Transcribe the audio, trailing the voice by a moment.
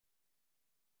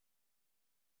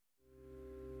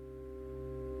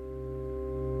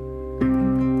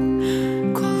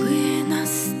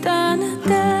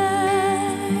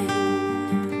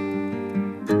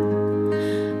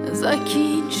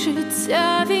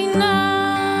ця війна.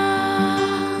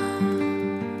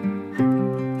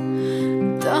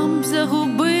 Там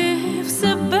загубив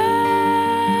себе,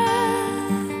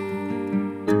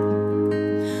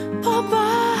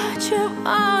 побачив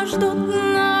аж до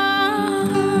дна.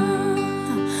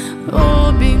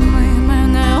 Обійми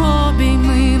мене,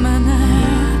 обійми мене,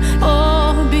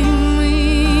 обійми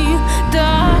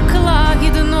так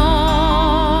лагідно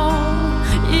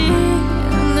і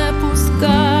не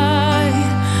пускай.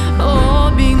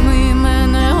 Обійми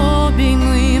мене,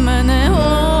 обійми мене,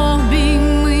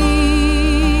 обійми,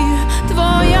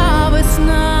 твоя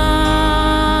весна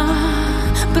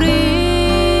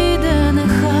прийде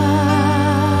нехай.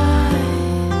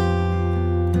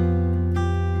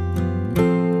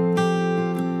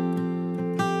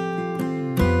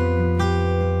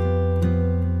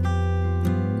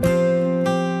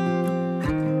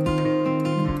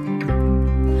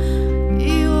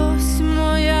 І ось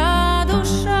моя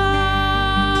душа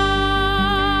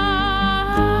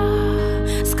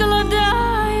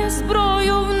складає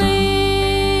зброю вниз.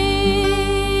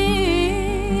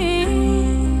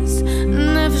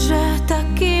 Невже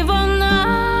таки вона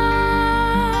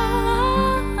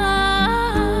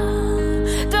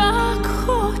так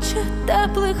хоче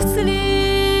теплих слів?